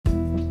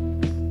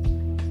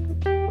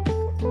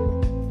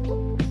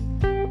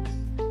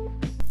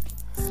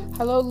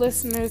Hello,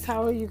 listeners.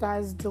 How are you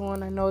guys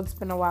doing? I know it's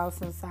been a while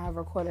since I have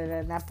recorded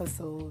an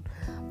episode,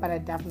 but I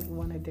definitely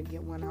wanted to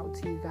get one out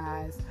to you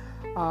guys.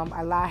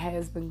 A lot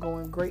has been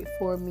going great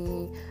for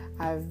me.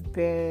 I've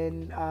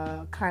been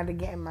kind of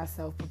getting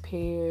myself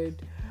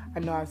prepared.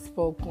 I know I've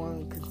spoke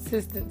on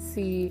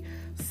consistency,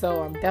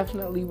 so I'm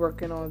definitely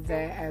working on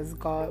that as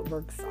God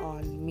works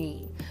on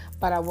me.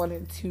 But I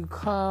wanted to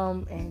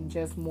come and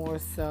just more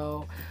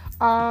so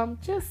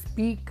just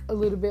speak a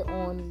little bit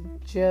on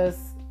just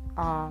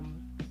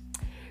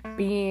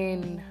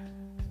being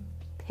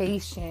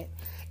patient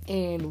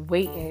and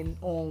waiting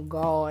on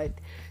God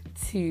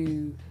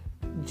to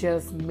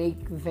just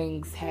make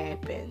things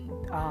happen.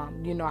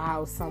 You know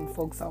how some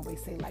folks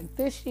always say, like,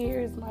 this year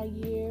is my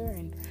year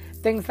and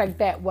things like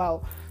that.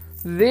 Well,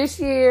 this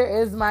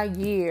year is my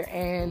year,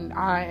 and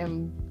I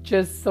am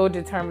just so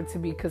determined to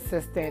be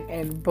consistent.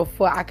 And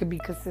before I could be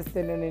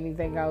consistent in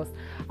anything else,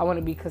 I want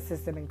to be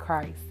consistent in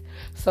Christ.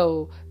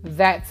 So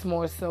that's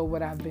more so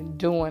what I've been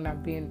doing.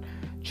 I've been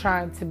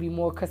trying to be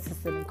more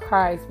consistent in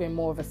Christ, being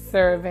more of a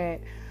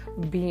servant,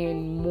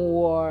 being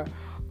more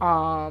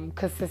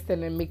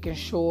consistent in making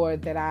sure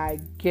that I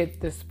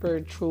get the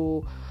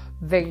spiritual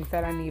things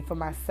that I need for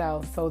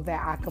myself so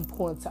that I can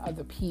pour into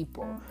other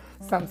people.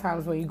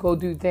 Sometimes when you go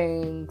do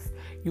things,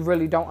 you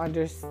really don't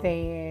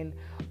understand.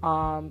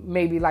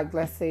 Maybe like,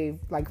 let's say,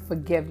 like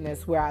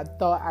forgiveness, where I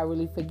thought I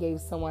really forgave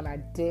someone, I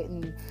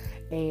didn't.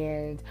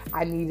 And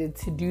I needed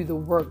to do the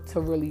work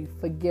to really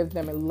forgive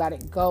them and let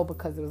it go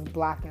because it was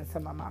blocking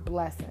some of my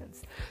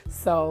blessings.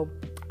 So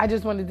I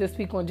just wanted to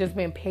speak on just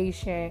being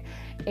patient.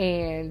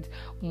 And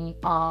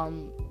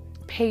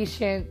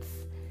patience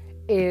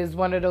is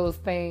one of those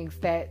things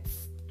that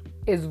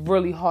is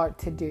really hard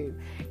to do.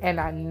 And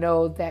I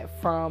know that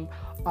from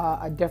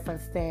a different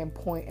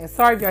standpoint. And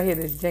sorry if y'all hear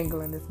this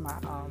jingling. It's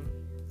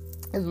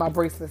my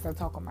bracelets. I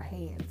talk on my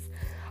hands.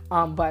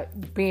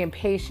 But being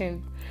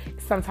patient,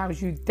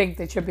 sometimes you think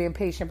that you're being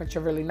patient, but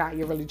you're really not.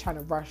 You're really trying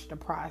to rush the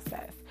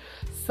process.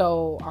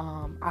 So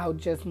I'll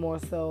just more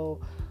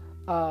so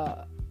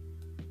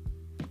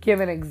give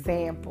an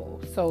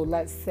example. So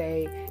let's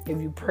say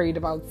if you prayed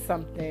about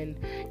something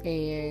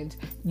and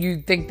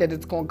you think that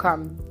it's going to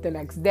come the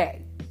next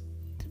day.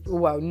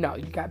 Well, no,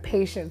 you got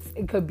patience.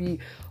 It could be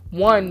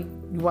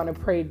one, you want to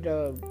pray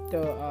the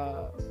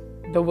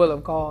will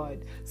of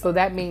God. So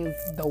that means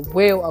the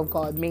will of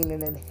God,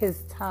 meaning in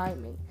His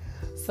timing.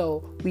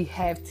 So we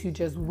have to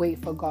just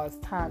wait for God's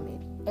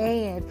timing.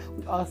 And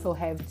we also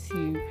have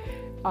to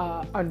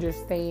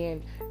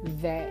understand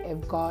that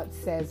if God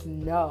says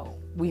no,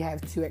 we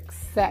have to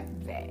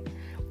accept that.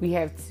 We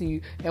have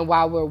to, and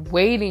while we're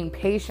waiting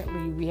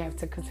patiently, we have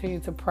to continue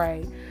to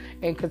pray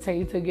and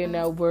continue to get in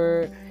that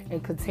word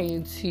and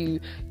continue to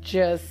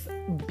just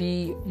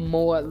be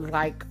more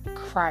like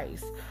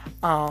Christ.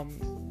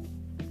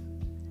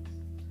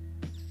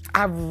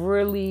 I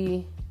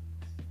really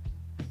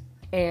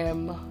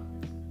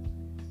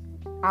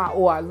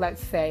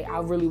let's say I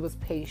really was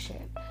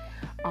patient.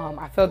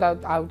 I filled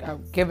out,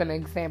 I'll give an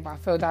example. I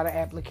filled out an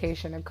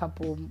application a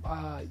couple,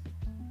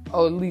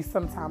 or at least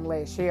sometime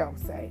last year, I'll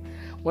say.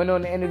 Went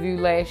on the interview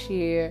last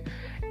year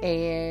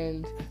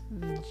and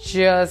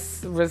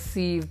just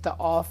received the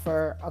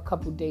offer a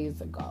couple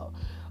days ago.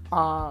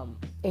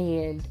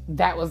 And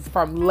that was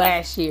from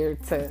last year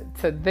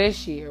to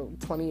this year,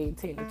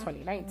 2018 to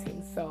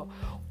 2019. So,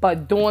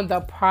 but during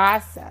the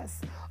process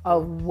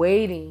of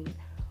waiting,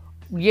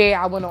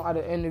 I went on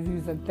other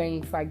interviews and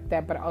things like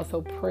that, but I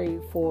also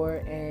prayed for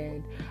it,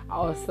 and I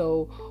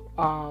also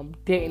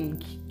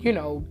didn't,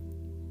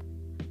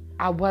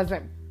 I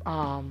wasn't,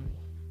 I'm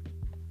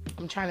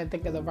trying to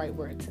think of the right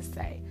word to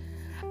say.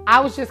 I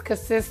was just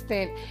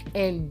consistent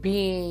in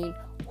being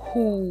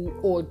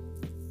or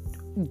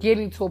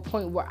getting to a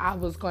point where I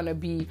was going to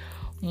be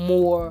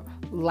more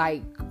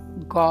like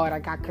God. I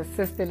got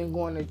consistent in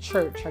going to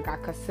church. I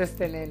got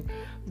consistent in,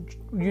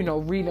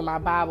 reading my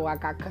Bible. I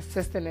got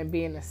consistent in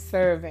being a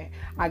servant.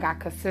 I got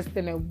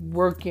consistent in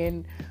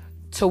working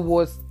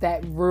towards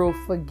that real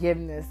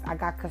forgiveness. I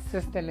got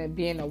consistent in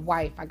being a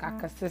wife. I got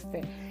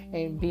consistent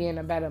in being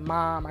a better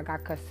mom. I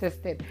got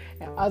consistent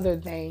in other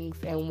things.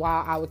 And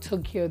while I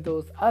took care of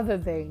those other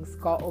things,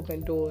 God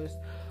opened doors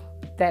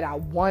that I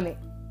wanted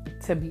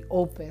to be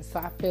open. So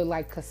I feel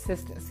like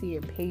consistency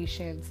and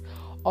patience,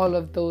 all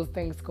of those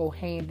things go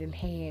hand in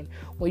hand.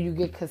 When you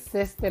get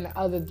consistent in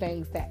other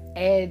things that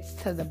adds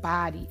to the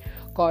body,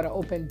 God will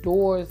open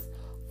doors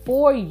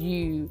for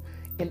you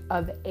in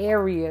other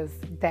areas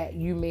that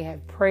you may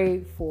have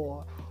prayed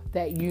for,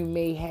 that you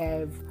may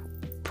have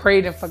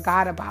prayed and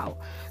forgot about.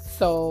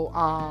 So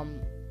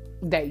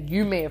that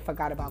you may have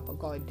forgot about, but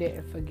God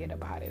didn't forget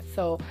about it.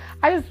 So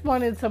I just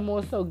wanted to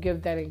more so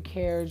give that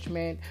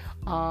encouragement,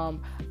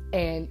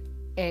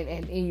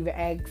 and even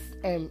ask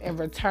and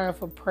return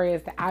for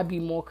prayers that I be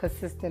more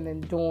consistent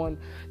in doing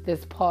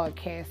this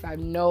podcast. I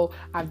know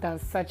I've done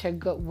such a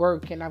good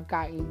work and I've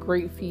gotten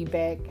great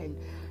feedback, and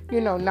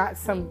not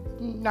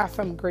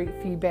some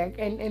great feedback.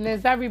 And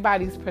it's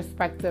everybody's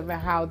perspective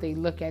and how they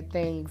look at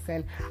things.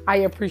 And I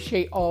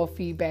appreciate all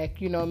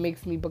feedback. It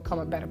makes me become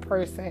a better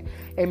person.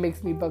 It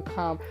makes me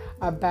become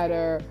a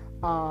better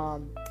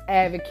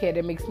advocate.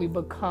 It makes me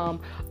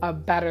become a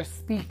better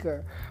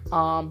speaker.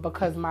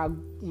 Because my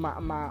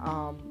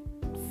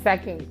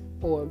second,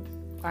 or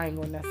I ain't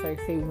gonna necessarily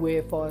say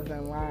where falls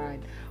in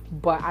line,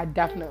 but I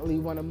definitely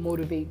want to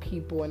motivate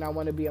people, and I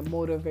want to be a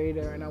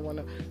motivator, and I want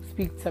to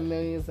speak to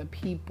millions of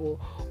people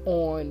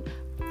on,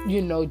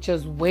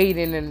 just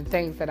waiting and the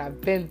things that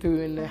I've been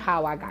through and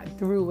how I got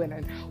through it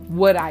and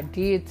what I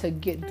did to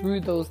get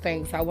through those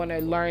things. I want to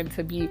learn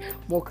to be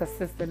more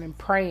consistent in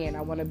praying.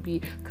 I want to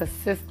be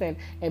consistent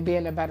in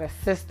being a better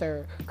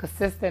sister,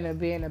 consistent in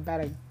being a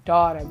better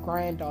daughter,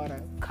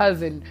 granddaughter,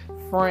 cousin,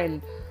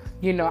 friend.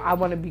 I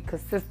want to be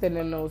consistent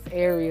in those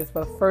areas.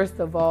 But first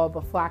of all,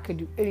 before I could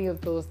do any of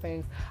those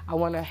things, I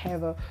want to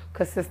have a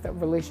consistent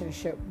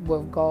relationship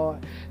with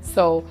God.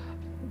 So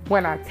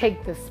when I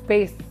take the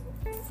space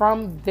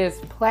from this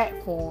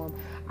platform,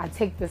 I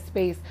take the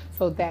space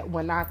so that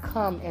when I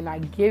come and I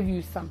give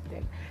you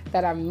something,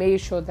 that I made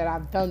sure that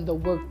I've done the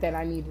work that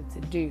I needed to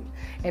do.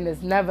 And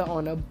it's never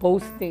on a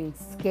boasting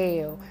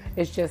scale.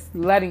 It's just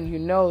letting you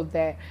know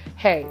that,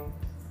 hey,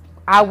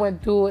 I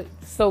went through it,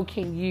 so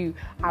can you.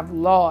 I've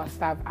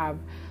lost. I've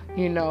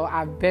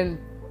been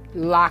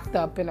locked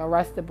up and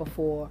arrested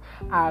before.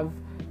 I've,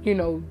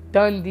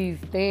 done these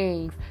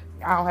things.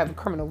 I don't have a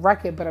criminal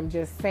record, but I'm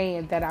just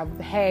saying that I've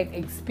had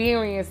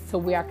experience to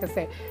where I can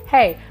say,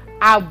 hey,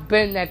 I've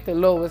been at the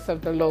lowest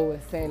of the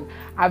lowest, and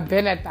I've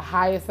been at the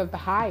highest of the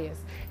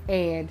highest.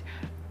 And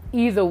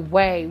either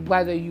way,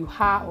 whether you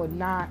high or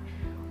not,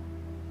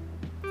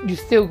 you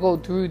still go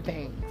through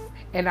things,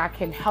 and I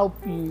can help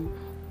you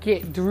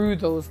get through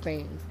those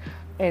things.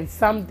 And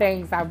some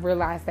things I've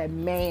realized that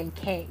man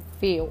can't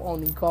feel,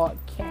 only God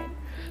can.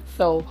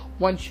 So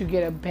once you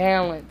get a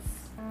balance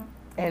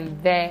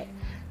and that,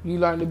 you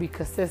learn to be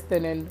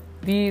consistent in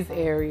these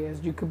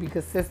areas. You could be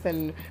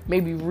consistent,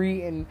 maybe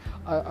reading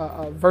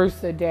a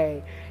verse a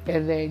day,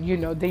 and then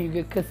then you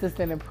get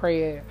consistent in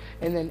prayer.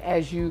 And then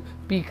as you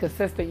be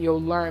consistent,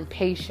 you'll learn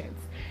patience.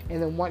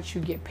 And then once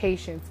you get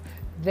patience,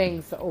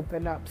 things will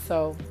open up.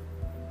 So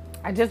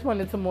I just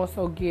wanted to more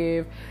so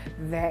give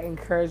that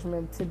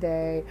encouragement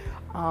today.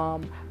 A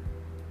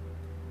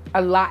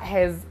lot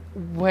has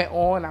went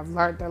on. I've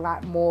learned a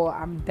lot more.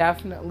 I'm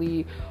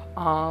definitely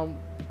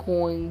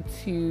going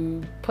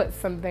to put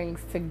some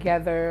things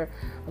together.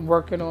 I'm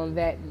working on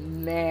that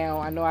now.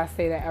 I know I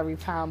say that every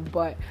time,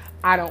 but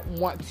I don't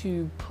want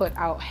to put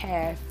out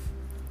half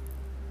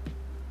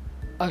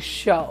a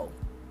show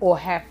or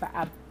half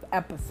an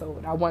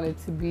episode. I want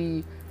it to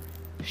be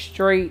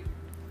straight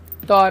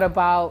thought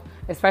about,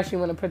 especially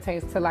when it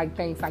pertains to like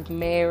things like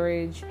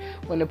marriage,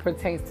 when it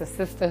pertains to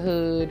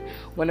sisterhood,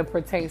 when it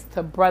pertains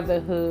to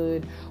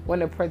brotherhood,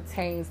 when it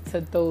pertains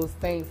to those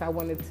things. I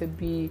want it to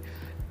be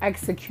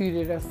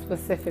executed a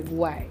specific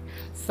way.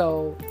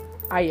 So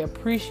I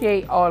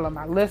appreciate all of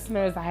my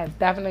listeners. I have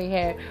definitely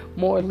had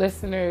more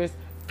listeners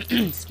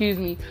excuse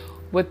me,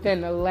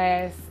 within the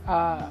last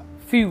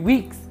few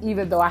weeks,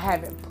 even though I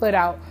haven't put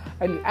out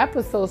a new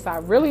episode. So I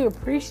really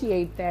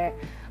appreciate that.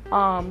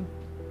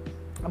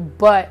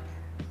 But,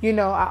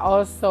 I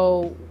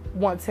also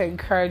want to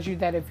encourage you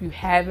that if you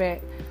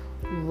haven't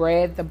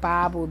read the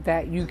Bible,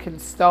 that you can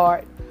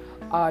start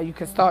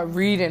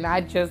reading.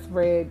 I just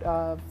read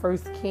 1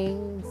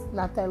 Kings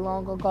not that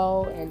long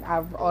ago, and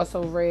I've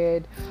also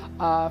read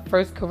 1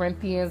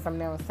 Corinthians. I'm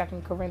now in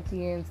 2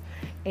 Corinthians,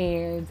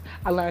 and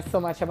I learned so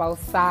much about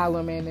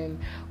Solomon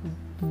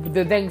and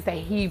the things that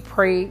he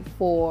prayed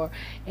for,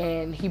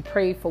 and he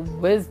prayed for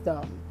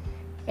wisdom,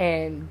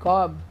 and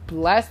God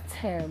blessed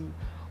him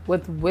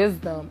with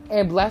wisdom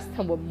and blessed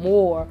him with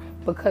more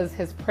because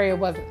his prayer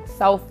wasn't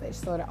selfish.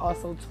 So that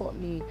also taught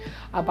me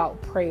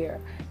about prayer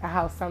and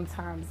how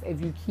sometimes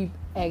if you keep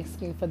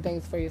asking for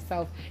things for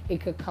yourself,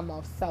 it could come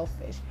off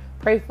selfish.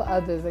 Pray for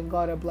others and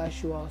God will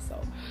bless you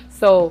also.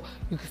 So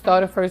you can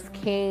start at 1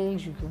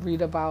 Kings. You can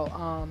read about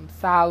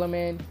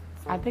Solomon.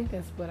 I think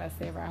that's what I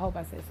said, right? I hope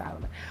I said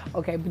Solomon.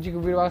 Okay, but you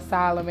can read about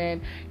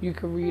Solomon. You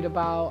can read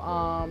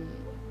about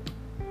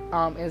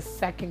in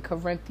 2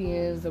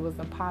 Corinthians, there was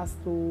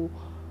Apostle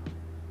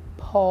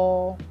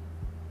Paul.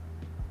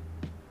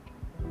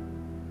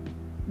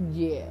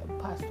 Yeah,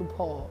 Apostle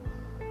Paul.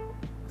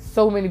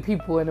 So many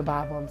people in the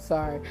Bible, I'm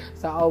sorry.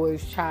 So I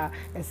always try,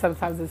 and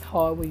sometimes it's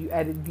hard when you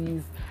edit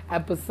these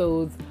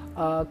episodes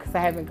because I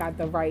haven't got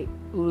the right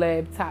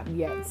laptop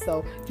yet.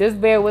 So just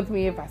bear with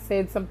me if I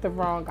said something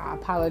wrong. I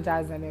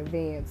apologize in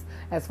advance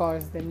as far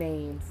as the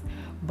names.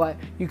 But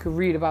you can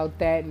read about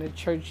that in the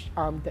church,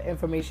 the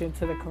information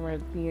to the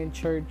Corinthian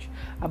church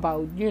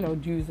about,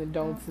 do's and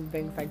don'ts and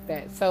things like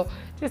that. So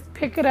just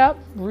pick it up,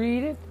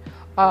 read it.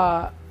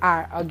 I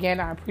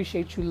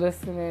appreciate you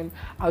listening.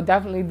 I'll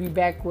definitely be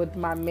back with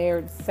my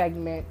marriage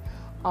segment.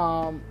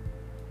 I'm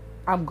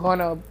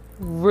gonna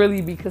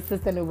really be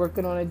consistent in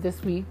working on it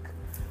this week.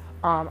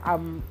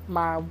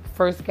 My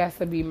first guest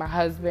will be my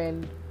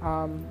husband,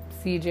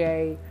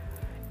 CJ,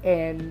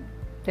 And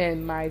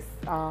then my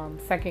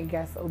second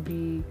guest will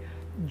be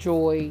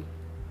Joy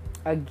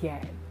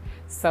again.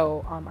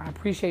 So I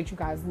appreciate you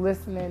guys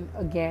listening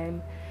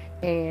again.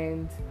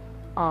 And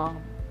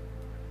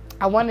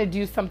I want to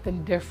do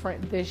something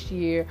different this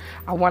year.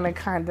 I want to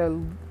kind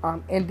of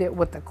end it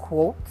with a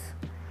quote.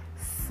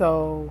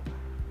 So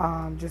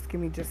just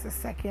give me just a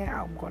second.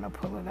 I'm going to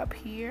pull it up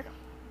here.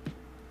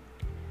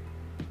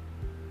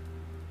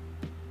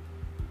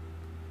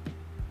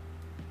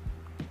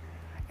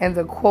 And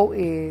the quote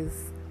is,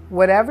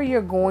 whatever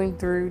you're going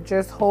through,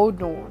 just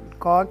hold on.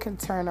 God can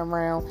turn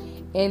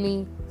around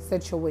any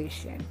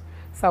situation.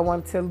 So I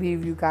want to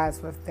leave you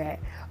guys with that.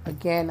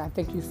 Again, I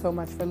thank you so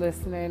much for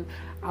listening.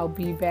 I'll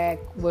be back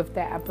with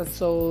that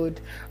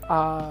episode.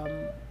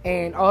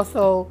 And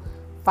also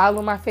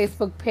follow my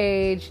Facebook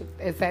page.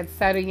 It's at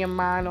Setting Your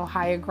Mind on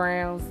Higher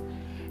Grounds.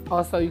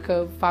 Also, you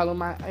could follow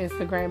my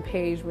Instagram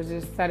page, which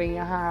is Setting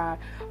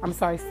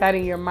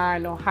Your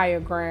Mind on Higher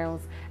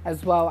Grounds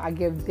as well. I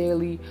give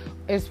daily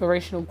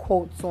inspirational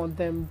quotes on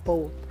them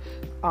both.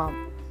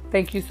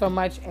 Thank you so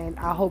much, and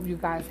I hope you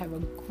guys have a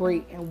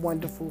great and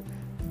wonderful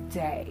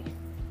day.